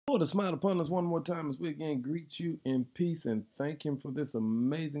Lord, to smile upon us one more time as we again greet you in peace and thank Him for this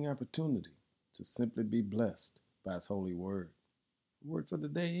amazing opportunity to simply be blessed by His holy word. The word for the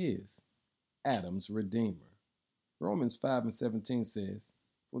day is Adam's Redeemer. Romans 5 and 17 says,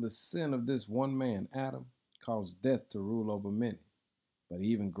 "For the sin of this one man, Adam, caused death to rule over many. But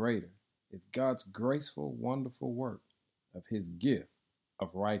even greater is God's graceful, wonderful work of His gift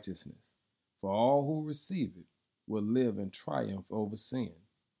of righteousness. For all who receive it will live in triumph over sin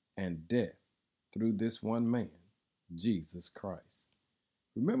and death through this one man, Jesus Christ."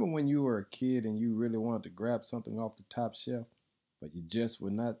 Remember when you were a kid and you really wanted to grab something off the top shelf, but you just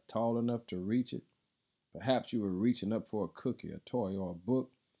were not tall enough to reach it? Perhaps you were reaching up for a cookie, a toy, or a book.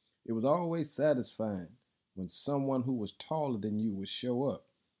 It was always satisfying when someone who was taller than you would show up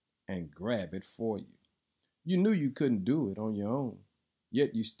and grab it for you. You knew you couldn't do it on your own,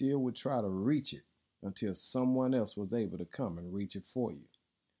 yet you still would try to reach it until someone else was able to come and reach it for you.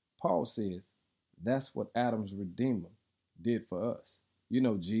 Paul says that's what Adam's Redeemer did for us. You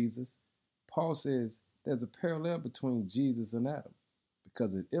know, Jesus. Paul says there's a parallel between Jesus and Adam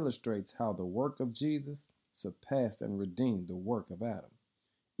because it illustrates how the work of Jesus surpassed and redeemed the work of Adam.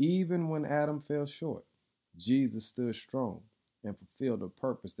 Even when Adam fell short, Jesus stood strong and fulfilled a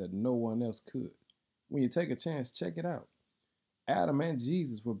purpose that no one else could. When you take a chance, check it out. Adam and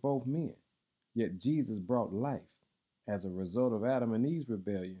Jesus were both men, yet Jesus brought life. As a result of Adam and Eve's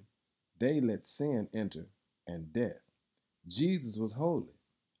rebellion, they let sin enter and death. Jesus was holy,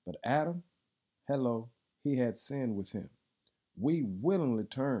 but Adam, he had sin with him. We willingly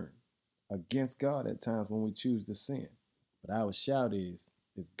turn against God at times when we choose to sin. But our shout is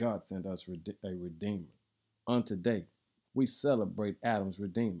God sent us a Redeemer. On today, we celebrate Adam's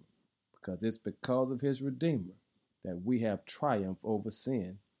Redeemer because it's because of his Redeemer that we have triumph over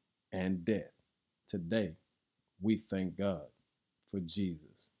sin and death. Today, we thank God for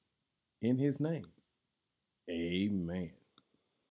Jesus. In his name, amen.